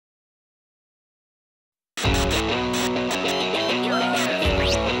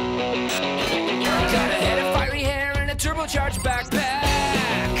supercharged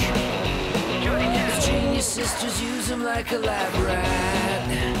backpack. His genius sisters use him like a lab rat.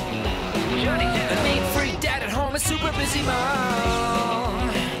 A neat freak dad at home, a super busy mom.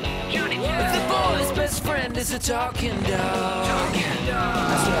 The boy's best friend is a talking dog.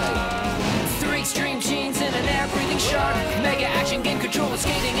 That's right. 3 extreme genes and an air-breathing shark. Mega action game control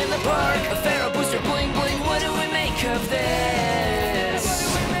skating in the park. A Pharaoh booster bling bling. What do we make of this?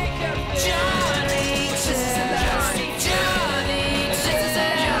 Johnnyitis. Johnnyitis.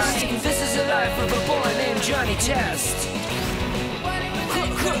 This is the life of a boy named Johnny Test.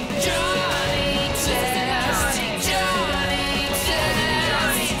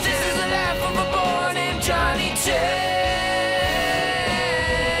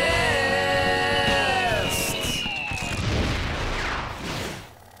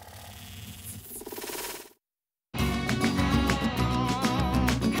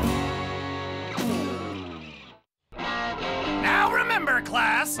 Now remember,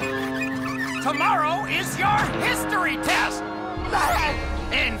 class, tomorrow is your history test.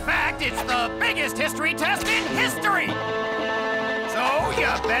 In fact, it's the biggest history test in history. So you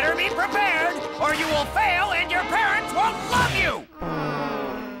better be prepared, or you will fail and your parents won't love you.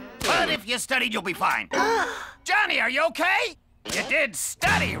 But if you studied, you'll be fine. Johnny, are you okay? You did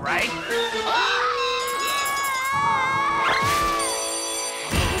study, right?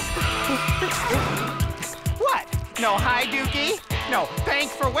 What? No hi, Dukey? No,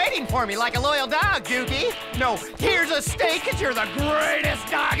 thanks for waiting for me like a loyal dog, Dukey. No, here's a steak because you're the greatest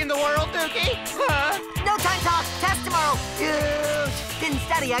dog in the world, Dukey. No time talk. Test tomorrow. Didn't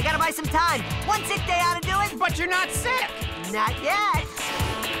study. I gotta buy some time. 1 sick day ought to do it. But you're not sick. Not yet.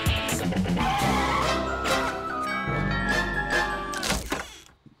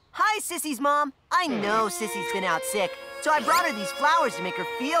 Hi, Sissy's mom. I know Sissy's been out sick, so I brought her these flowers to make her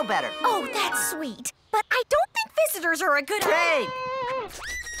feel better. Oh, that's sweet. But I don't think visitors are a good... Great.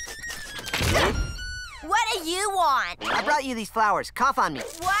 What do you want? I brought you these flowers. Cough on me.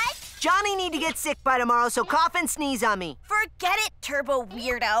 What? Johnny need to get sick by tomorrow, so cough and sneeze on me. Forget it, turbo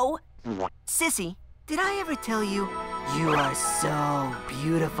weirdo. Sissy, did I ever tell you, you are so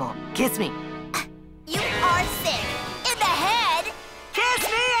beautiful? Kiss me. You are sick. In the head. Kiss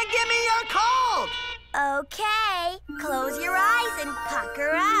me and give me your cold. Okay. Close your eyes and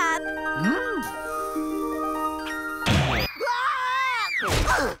pucker up.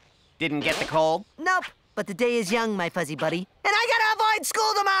 Didn't get the cold? Nope, but the day is young, my fuzzy buddy, and I gotta avoid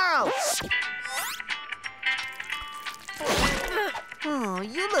school tomorrow! Oh,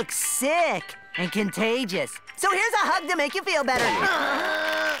 you look sick and contagious. So here's a hug to make you feel better.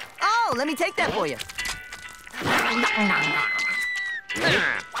 Oh, let me take that for you.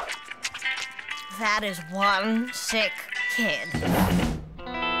 That is one sick kid.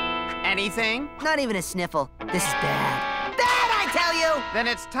 Anything? Not even a sniffle. This is bad. Bad, I tell you! Then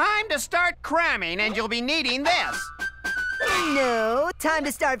it's time to start cramming, and you'll be needing this. No, time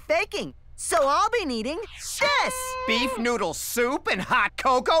to start faking. So I'll be needing this. Beef noodle soup and hot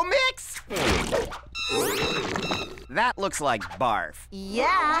cocoa mix? That looks like barf.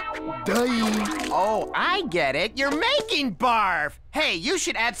 Yeah. Oh, I get it. You're making barf. Hey, you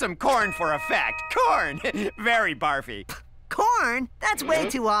should add some corn for effect. Corn. Very barfy. Corn? That's way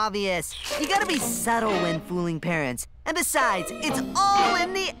too obvious. You gotta be subtle when fooling parents. And besides, it's all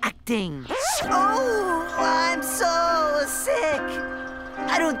in the acting. Oh, I'm so sick.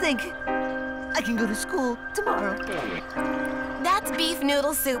 I don't think I can go to school tomorrow. That's beef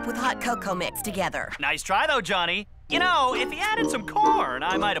noodle soup with hot cocoa mix together. Nice try, though, Johnny. You know, if he added some corn,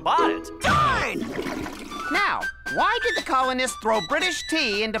 I might have bought it. Darn! Now, why did the colonists throw British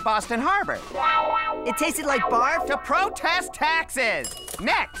tea into Boston Harbor? It tasted like barf? To protest taxes.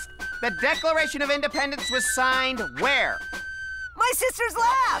 Next, the Declaration of Independence was signed where? My sister's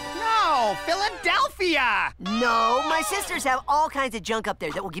lab! No, Philadelphia! No, my sisters have all kinds of junk up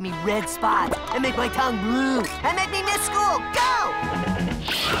there that will give me red spots and make my tongue blue and make me miss school. Go!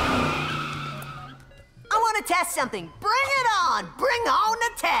 I want to test something. Bring it on! Bring on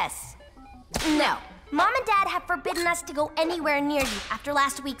the test! No. Mom and Dad have forbidden us to go anywhere near you after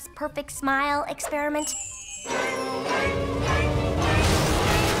last week's perfect smile experiment.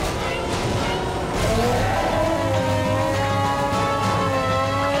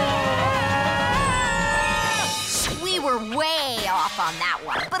 We were way off on that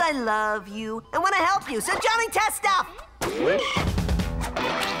one. But I love you and want to help you, so Johnny, test stuff!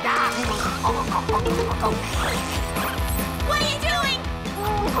 What are you doing?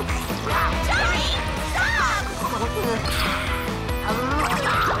 Johnny, stop!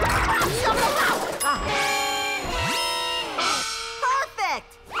 Perfect!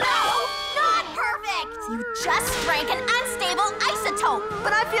 No, not perfect! You just drank an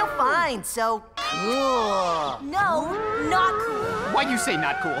fine, so cool. No, not cool. Why'd you say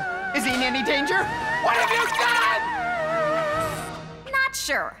not cool? Is he in any danger? What have you done? Not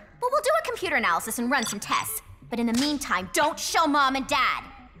sure. But we'll do a computer analysis and run some tests. But in the meantime, don't show Mom and Dad.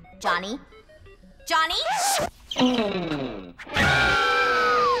 Johnny? Johnny?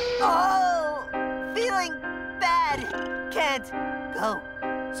 Oh, feeling bad. Can't go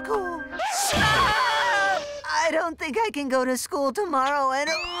school. I don't think I can go to school tomorrow and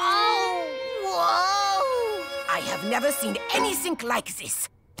whoa! I have never seen anything like this.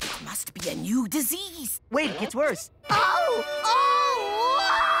 It must be a new disease. Wait, it gets worse.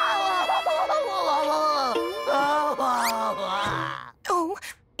 Oh,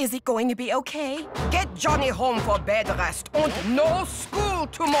 is it going to be okay? Get Johnny home for bed rest and no school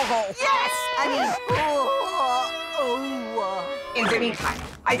tomorrow. Yes! I mean, In the meantime,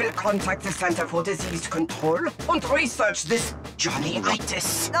 I will contact the Center for Disease Control and research this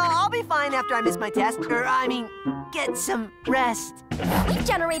Johnnyitis. I'll be fine after I miss my test. Get some rest. We've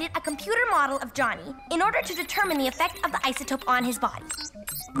generated a computer model of Johnny in order to determine the effect of the isotope on his body.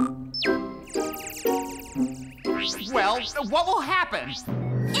 Well, what will happen?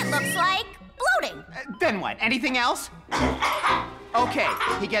 It looks like bloating. Then what? Anything else? Okay,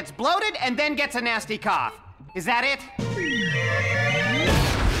 he gets bloated and then gets a nasty cough. Is that it?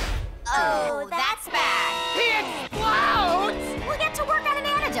 Oh, that's bad. He explodes! We'll get to work on an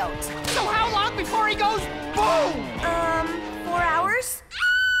antidote. So how long before he goes boom? 4 hours?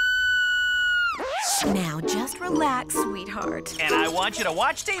 Now just relax, sweetheart. And I want you to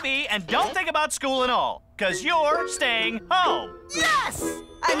watch TV and don't think about school at all, because you're staying home. Yes!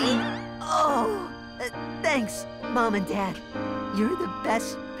 Thanks, Mom and Dad. You're the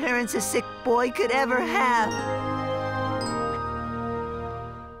best parents a sick boy could ever have.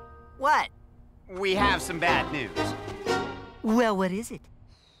 What? We have some bad news. Well, what is it?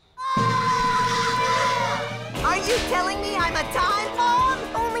 Are you telling me I'm a time bomb?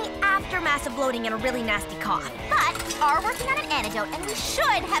 Only after massive bloating and a really nasty cough. But we are working on an antidote, and we should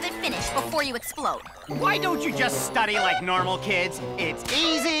have it finished before you explode. Why don't you just study like normal kids? It's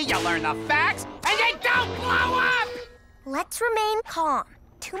easy, you learn the facts, and you don't blow up! Let's remain calm.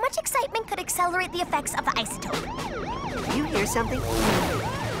 Too much excitement could accelerate the effects of the isotope. Do you hear something?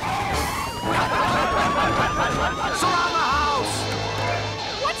 Surround the house!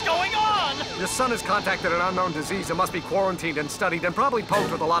 What's going on? Your son has contacted an unknown disease and must be quarantined and studied and probably poked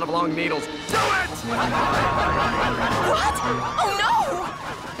with a lot of long needles. Do it! What? Oh, no!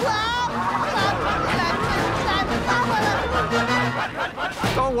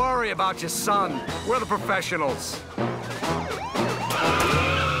 Don't worry about your son. We're the professionals.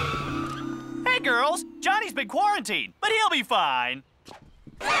 Hey, girls, Johnny's been quarantined, but he'll be fine.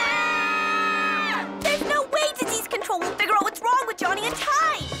 There's no way disease control will figure out what's wrong with Johnny in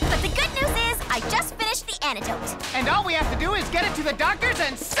time. But the good news is I just finished the antidote. And all we have to do is get it to the doctors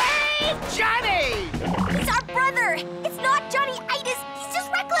and save Johnny! He's our brother. It's not Johnnyitis. He's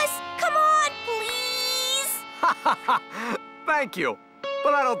just reckless. Come on, please. Thank you.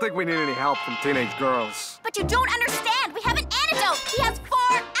 But I don't think we need any help from teenage girls. But you don't understand. We have an antidote. He has 4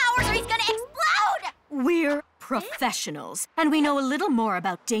 hours or he's gonna explode. We're professionals, and we know a little more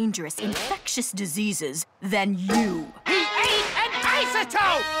about dangerous infectious diseases than you. He ate an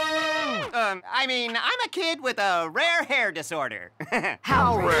isotope! I'm a kid with a rare hair disorder.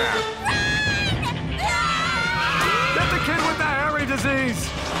 How rare? Get the kid with the hairy disease!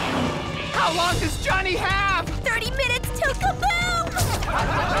 How long does Johnny have? 30 minutes till kaboom!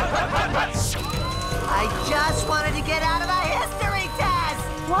 I just wanted to get out of a history test!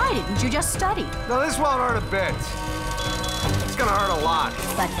 Why didn't you just study? No, this won't hurt a bit. It's gonna hurt a lot.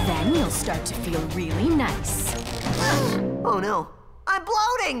 But then you'll start to feel really nice. Oh no, I'm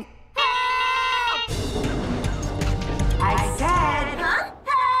bloating! Help! I said, Huh?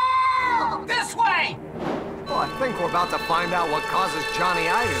 Help! This way! Oh, I think we're about to find out what causes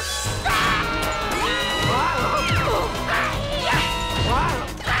Johnnyitis.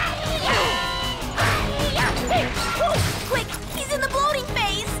 Quick, he's in the bloating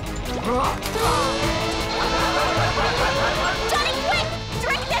phase. Johnny, quick!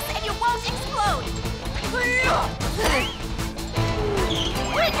 Drink this and you won't explode.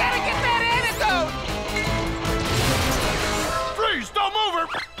 We gotta get that antidote! Freeze! Don't move her!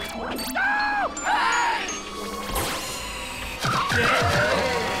 We're trapped!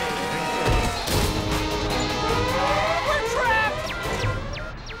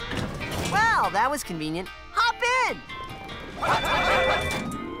 well, that was convenient. Hop in!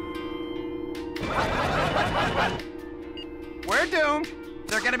 We're doomed.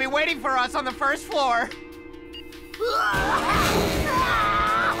 They're gonna be waiting for us on the first floor.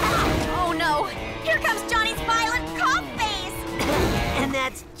 comes Johnny's violent cough phase! And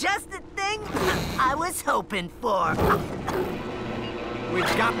that's just the thing I was hoping for.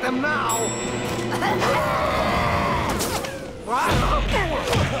 We've got them now.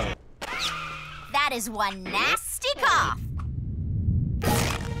 That is one nasty cough.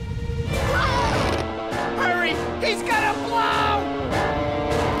 Hurry! He's gonna blow!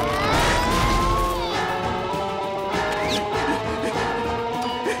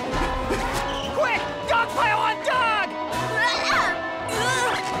 Quick! Dog pile on dog!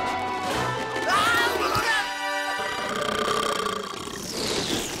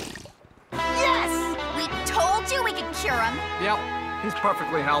 Yes! We told you we could cure him. Yep, he's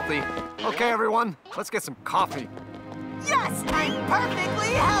perfectly healthy. Okay, everyone, let's get some coffee. Yes, I'm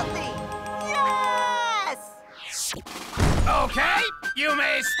perfectly healthy. Yes! Okay, you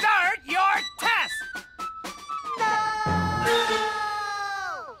may start your test! No!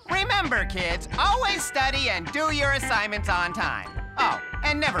 Remember, kids, always study and do your assignments on time. Oh,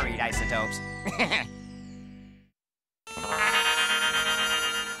 and never eat isotopes.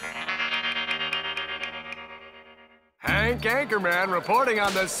 Hank Anchorman reporting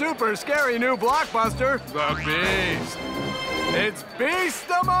on the super scary new blockbuster, The Beast. It's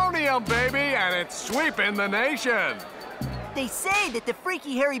Beastamonium, baby, and it's sweeping the nation. They say that the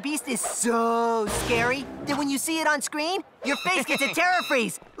freaky hairy beast is so scary that when you see it on screen, your face gets a terror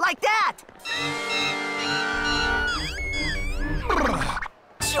freeze, like that.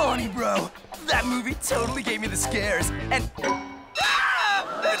 Johnny, bro, that movie totally gave me the scares. And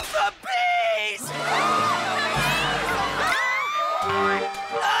it's the beast!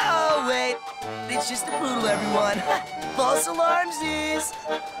 Oh, wait. It's just a poodle, everyone. False alarmsies.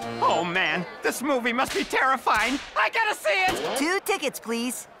 Oh, man, this movie must be terrifying. I gotta see it! 2 tickets,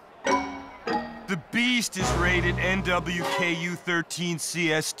 please. The Beast is rated NWKU 13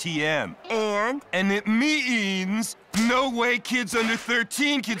 CSTM. And it means no way kids under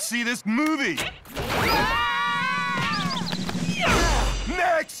 13 can see this movie.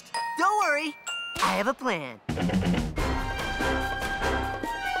 Next! don't worry, I have a plan.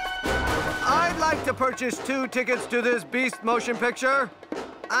 I'd like to purchase 2 tickets to this Beast motion picture.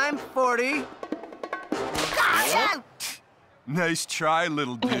 I'm 40. Nice try,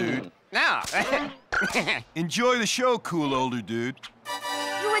 little dude. No. Enjoy the show, cool older dude.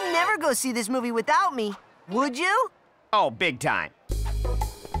 You would never go see this movie without me, would you? Oh, big time.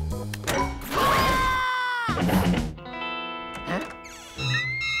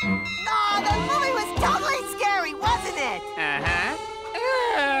 Oh, the movie was totally scary, wasn't it?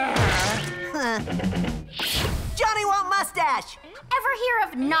 Johnny want mustache. Ever hear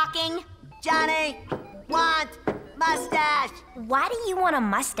of knocking? Johnny want mustache. Why do you want a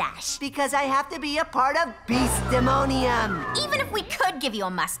mustache? Because I have to be a part of Beastamonium. Even if we could give you a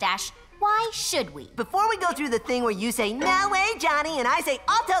mustache, why should we? Before we go through the thing where you say, no way, Johnny, and I say,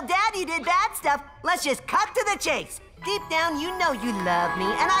 I'll tell Dad you did bad stuff, let's just cut to the chase. Deep down, you know you love me,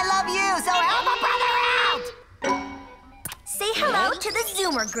 and I love you, so help a brother out! Say hello to the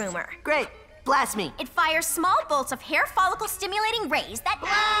Zoomer Groomer. Great. Blast me. It fires small bolts of hair follicle stimulating rays that...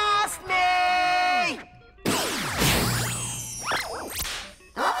 Blast me!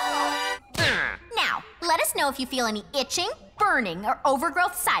 Now, let us know if you feel any itching, burning, or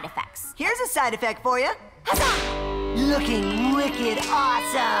overgrowth side effects. Here's a side effect for you. Huzzah! Looking wicked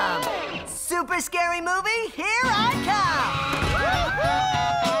awesome. Super scary movie, here I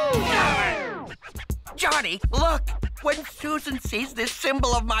come! Johnny, look! When Susan sees this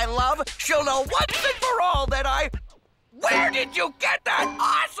symbol of my love, she'll know once and for all that I... Where did you get that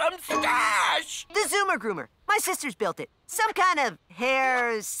awesome stash? The Zoomer Groomer. My sister's built it. Some kind of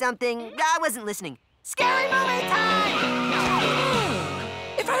hair something. I wasn't listening. Scary movie time!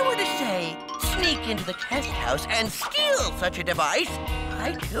 If I were to say, sneak into the test house and steal such a device,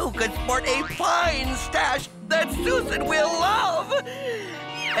 I too could sport a fine stash that Susan will love.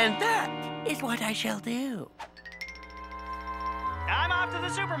 And that is what I shall do. I'm off to the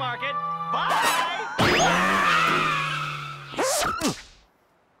supermarket. Bye!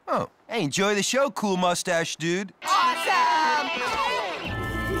 Oh, hey, enjoy the show, cool mustache dude. Awesome!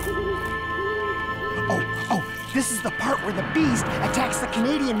 Oh, this is the part where the Beast attacks the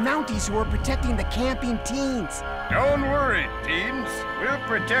Canadian Mounties who are protecting the camping teens. Don't worry, teens. We'll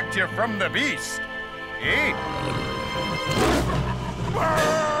protect you from the Beast. Eh?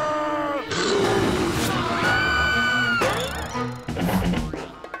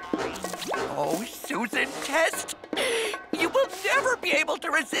 Oh, Susan Test, you will never be able to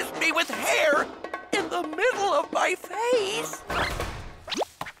resist me with hair in the middle of my face.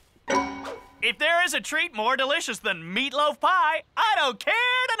 If there is a treat more delicious than meatloaf pie, I don't care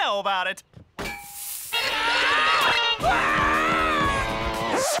to know about it.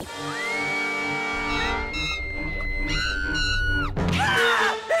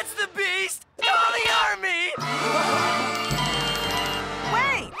 It's the beast! Call the army!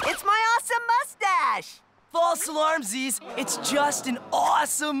 Wait, it's my awesome mustache! False alarm, Z's. It's just an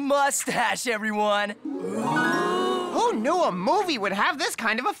awesome mustache, everyone. Who knew a movie would have this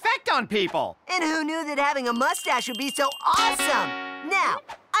kind of effect on people? And who knew that having a mustache would be so awesome? Now,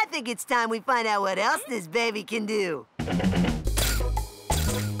 I think it's time we find out what else this baby can do.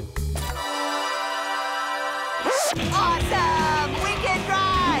 Awesome! Weekend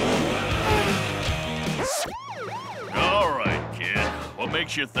drive! All right, kid. What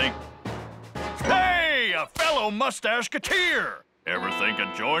makes you think... Hey, a fellow mustache-keteer! Ever think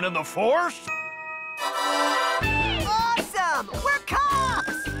of joining the force? Awesome! We're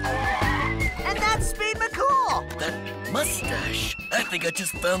cops! And that's Speed McCool! That mustache. I think I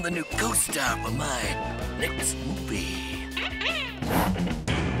just found the new co-star for my next movie.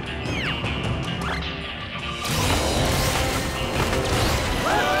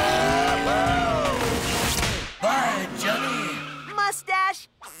 Bye, Johnny. Mustache,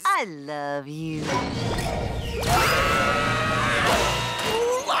 I love you.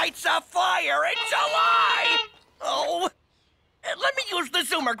 Who lights a fire in July? Oh, let me use the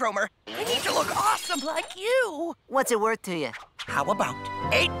Zoomer Groomer. I need to look awesome like you. What's it worth to you? How about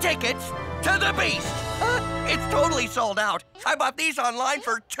 8 tickets to the Beast? It's totally sold out. I bought these online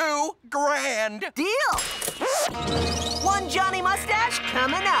for $2,000. Deal! One Johnny Mustache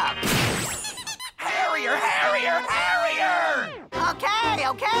coming up. Harrier, Harrier, Harrier! Okay,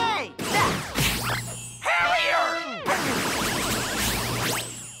 okay. Harrier!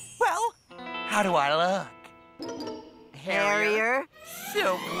 Well, how do I look? Harrier.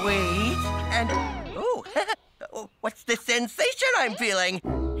 Sweet. And, ooh, what's the sensation I'm feeling?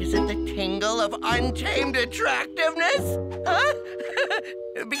 Is it the tingle of untamed attractiveness? Huh?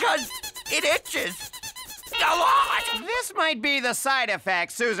 Because it itches. A lot! This might be the side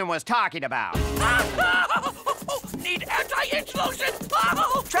effect Susan was talking about. Need anti-itch lotion!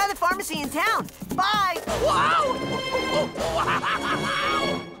 Try the pharmacy in town. Bye! Wow!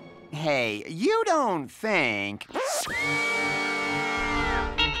 Hey, you don't think...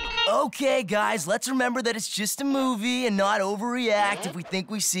 Okay, guys, let's remember that it's just a movie and not overreact if we think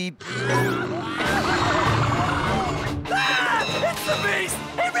we see... It's the Beast!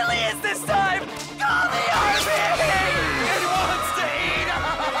 It really is this time! Call the army! It wants to eat us!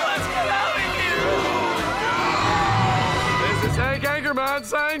 Let's get out of here! This is Hank Anchorman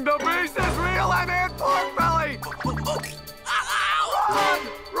saying the Beast is real and in pork belly! Run!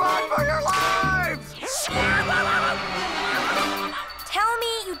 Run for your lives! Tell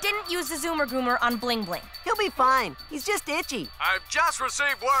me you didn't use the Zoomer Groomer on Bling Bling. He'll be fine. He's just itchy. I've just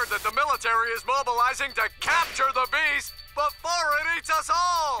received word that the military is mobilizing to capture the Beast before it eats us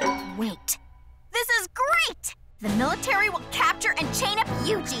all! Wait. This is great! The military will capture and chain up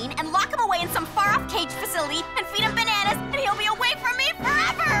Eugene and lock him away in some far-off cage facility and feed him bananas, and he'll be away from me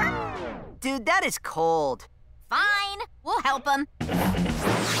forever! Dude, that is cold. Fine. We'll help him.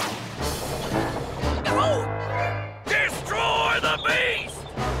 No! Destroy the Beast!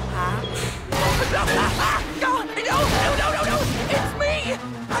 No! It's me!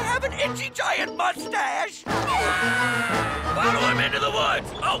 I have an itchy giant mustache! Follow him into the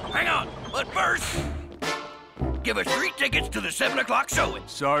woods! Oh, hang on. But first, give us 3 tickets to the 7 o'clock showing.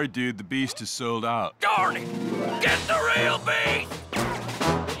 Sorry, dude, the Beast is sold out. Darn it! Get the real Beast!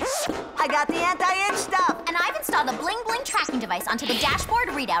 I got the anti-itch stuff. And I've installed a Bling Bling tracking device onto the dashboard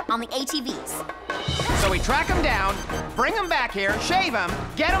readout on the ATVs. So we track him down, bring him back here, shave him,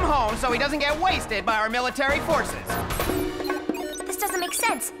 get him home so he doesn't get wasted by our military forces. This doesn't make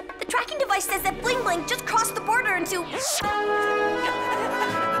sense. The tracking device says that Bling Bling just crossed the border into...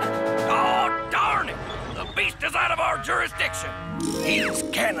 Oh, darn it! The Beast is out of our jurisdiction. He's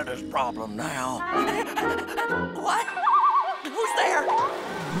Canada's problem now. What? Who's there?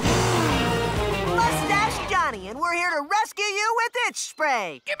 Mustache Johnny, and we're here to rescue you with itch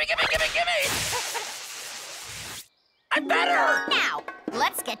spray. Gimme! I'm better! Now,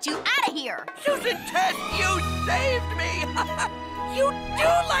 let's get you out of here. Susan Tess, you saved me! You do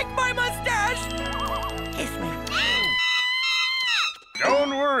like my mustache! Kiss me.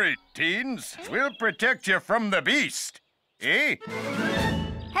 Don't worry, teens. We'll protect you from the Beast. Eh?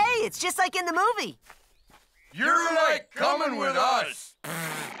 Hey, it's just like in the movie. You're like coming with us.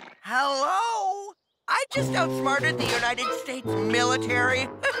 Hello? I just outsmarted the United States military.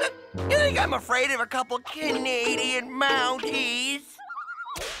 You think I'm afraid of a couple Canadian Mounties?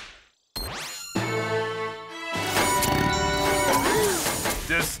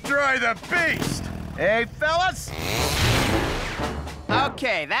 Destroy the Beast, Hey, fellas!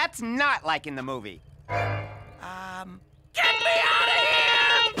 Okay, that's not like in the movie. Get me out of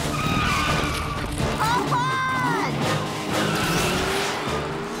here! Hold on!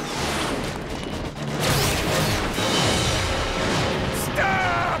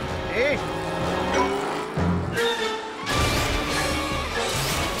 Stop! Hey!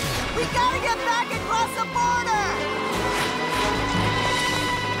 We gotta get back across the border!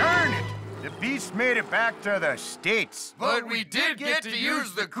 Darn it! The beast made it back to the States. But we did get to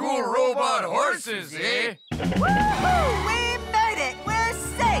use the cool robot horses, eh? Woohoo! We made it! We're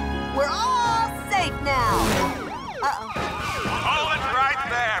safe! We're all safe now! Uh-oh. Hold it right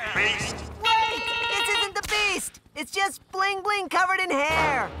there, beast. Wait! This isn't the beast! It's just bling bling covered in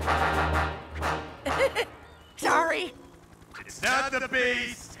hair! Sorry. It's not the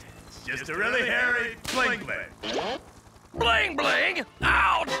beast. It's just a really hairy bling bling. Bling bling?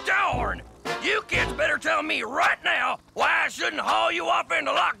 Oh, darn! You kids better tell me right now why I shouldn't haul you off into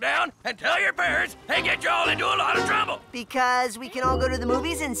lockdown and tell your parents and get you all into a lot of trouble. Because we can all go to the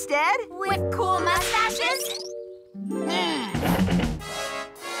movies instead? With cool mustaches?